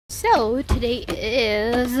So today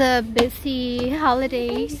is a busy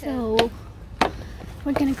holiday, so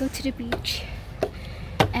we're gonna go to the beach,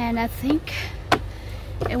 and I think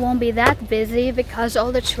it won't be that busy because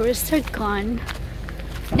all the tourists are gone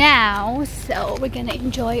now, so we're gonna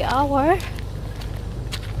enjoy our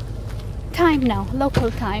time now,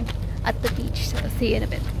 local time at the beach. So see you in a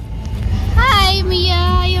bit. Hi Mia,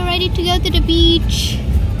 are you ready to go to the beach?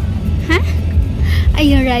 Huh? Are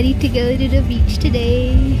you ready to go to the beach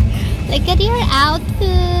today? Look at your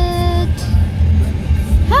outfit.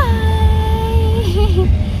 Hi.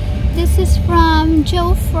 This is from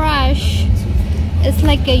Joe Fresh. It's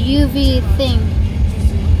like a UV thing.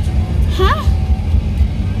 Huh?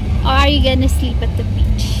 Or are you gonna sleep at the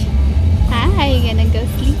beach? Huh? Are you gonna go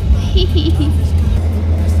sleep?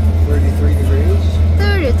 33 degrees.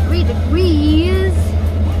 33 degrees.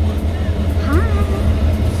 Hi.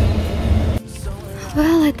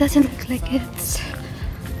 Well, it doesn't look like it's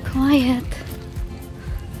quiet.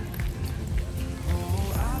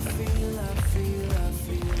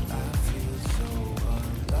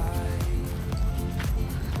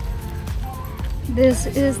 This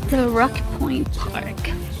is the Rocky Point Park.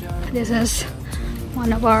 This is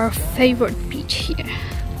one of our favorite beach here.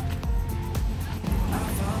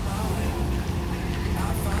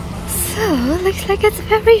 So, looks like it's a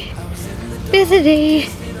very busy day.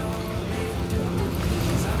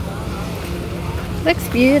 Looks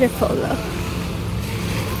beautiful though.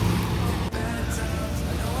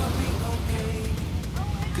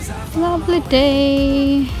 Lovely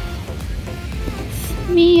day.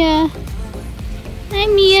 Mia. Hi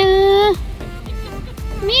Mia.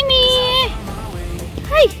 Mimi.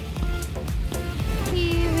 Hi.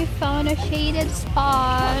 Here we found a shaded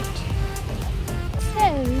spot.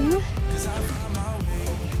 So,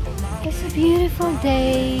 it's a beautiful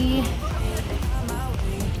day.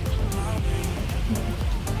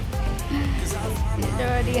 She's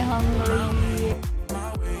already hungry.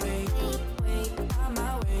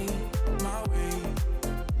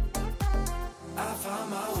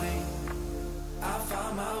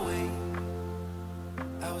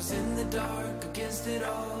 I was in the dark against it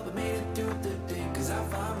all, but made it through the day. Cause I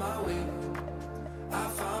found my way. I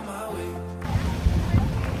found my way.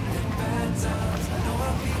 In bad times, I know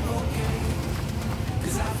I'll be okay.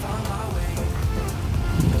 Cause I found my way.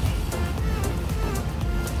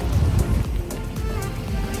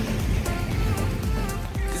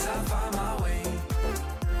 Cause I found my way.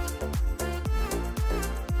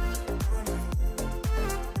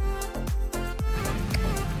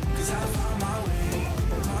 Cause I found my way.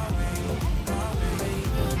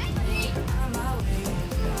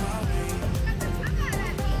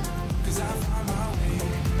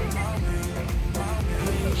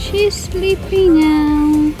 She's sleeping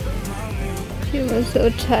now. She was so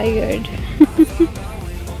tired.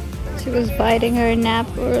 She was biting her nap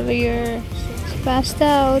earlier. She's passed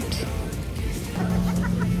out.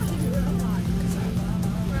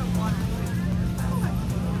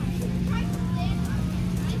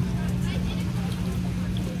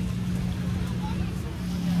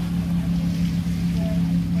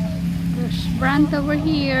 There's Brant over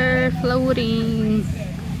here floating.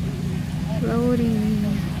 Floating.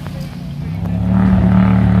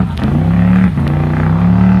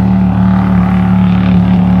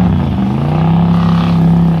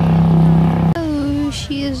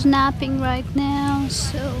 She is napping right now,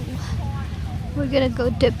 so we're gonna go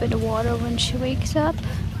dip in the water when she wakes up.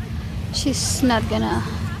 She's not gonna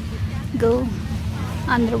go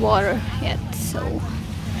underwater yet, so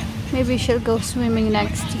maybe she'll go swimming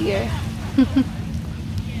next year.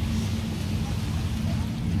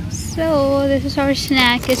 So this is our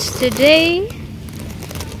snack. It's today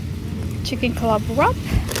chicken club wrap.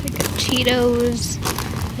 We got Cheetos,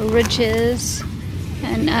 Ridges,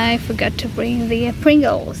 and I forgot to bring the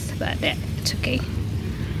Pringles, but it's okay.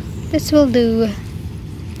 This will do.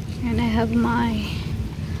 And I have my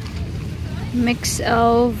mix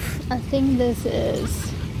of, I think this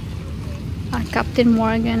is a Captain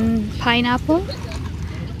Morgan pineapple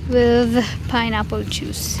with pineapple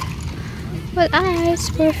juice. But it's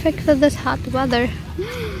perfect for this hot weather.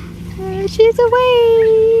 She's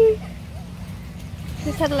awake.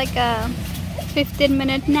 She's had like a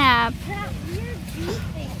 15-minute nap.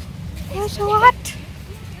 It's so hot.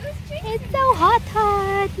 It's so hot,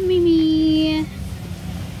 Mimi.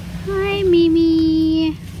 Hi,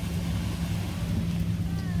 Mimi.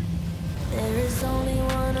 There is only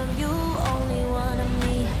one of you, only one of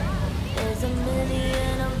me. There's a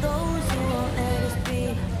million of those who won't let us be.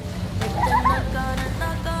 But they're not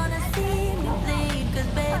gonna see me bleed. Cause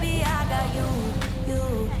baby, I got you.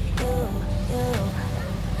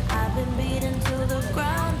 I've been beaten to the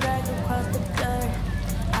ground.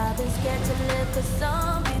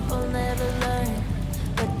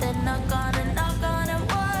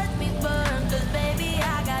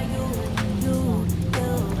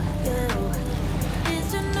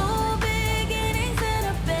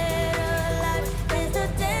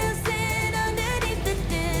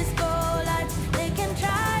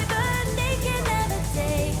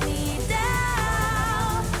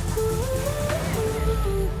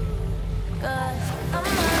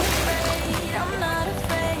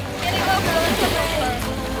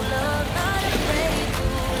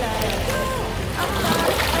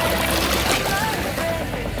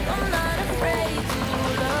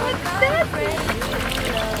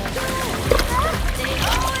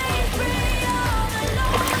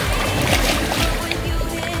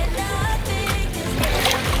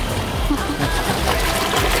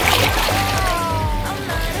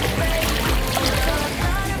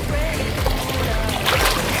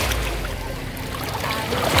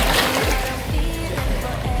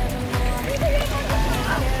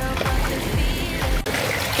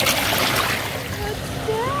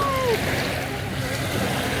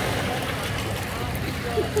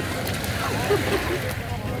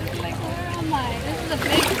 Like, where am I? This is a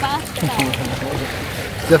big bathtub.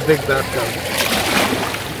 It's a big bathtub.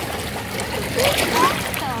 Big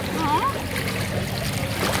bathtub, huh?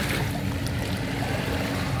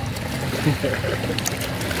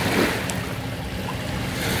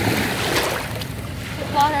 The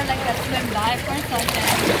water like a swim diaper, so I can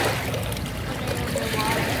put it in the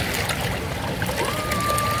water.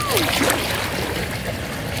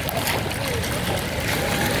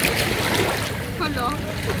 Hello.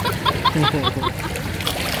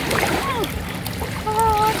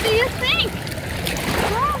 Oh, what do you think?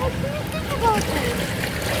 Oh, what do you think about this?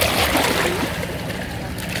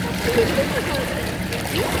 What do you think about this?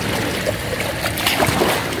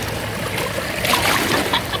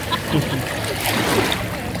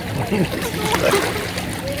 He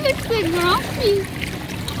looks so grumpy.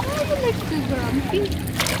 Oh, he looks so grumpy.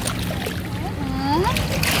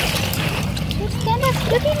 Just stand up,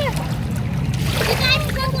 look at him. You guys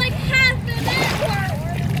spent like half an hour.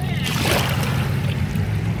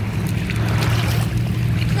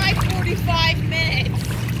 Try 45 minutes.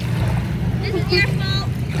 This is your fault.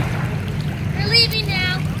 We're leaving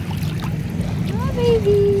now. Oh,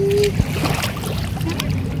 baby.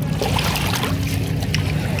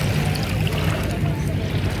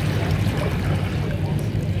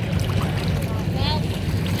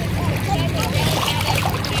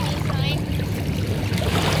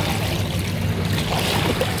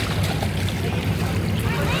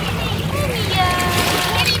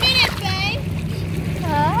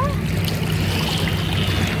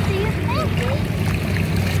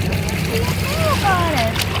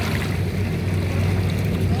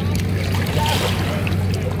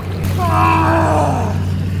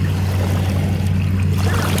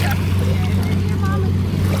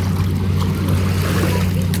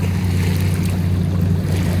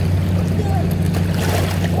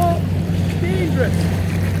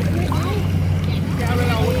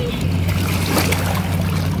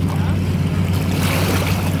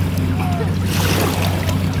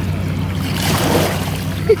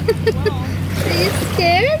 Are you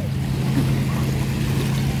scared?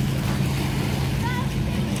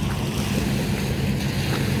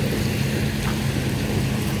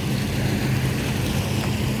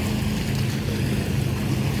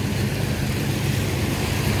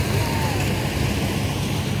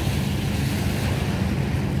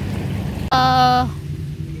 Oh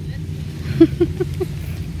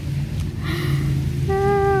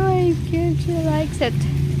my god, she likes it.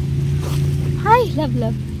 Hi, love,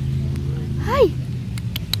 love. Hi.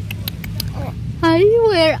 Hi,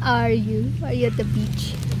 where are you? Are you at the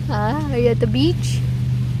beach? Huh? Are you at the beach?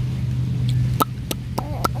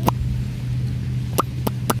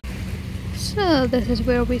 So this is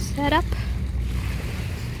where we set up.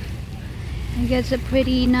 I guess a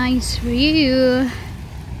pretty nice view.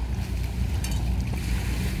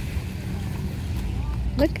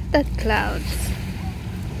 Look at the clouds.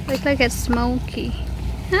 Looks like it's smoky.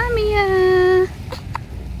 Hi, Mia.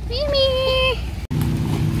 Mimi.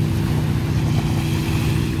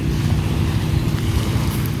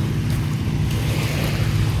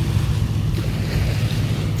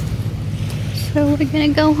 So we're gonna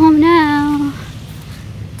go home now.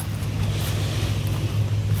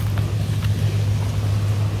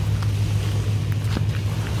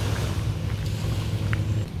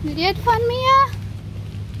 Did you have fun, Mia?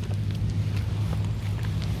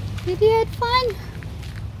 Did you have fun?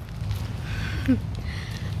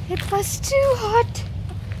 It was too hot.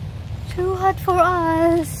 Too hot for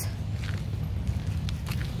us.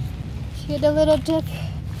 She had a little dip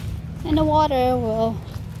in the water. Well,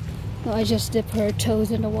 no, I just dipped her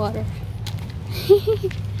toes in the water.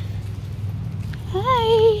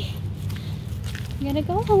 Hi. I'm gonna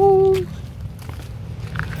go home.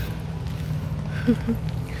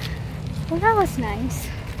 Well, that was nice.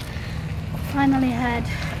 Finally had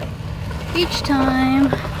beach time.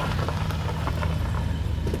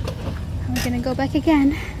 I'm gonna go back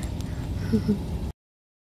again.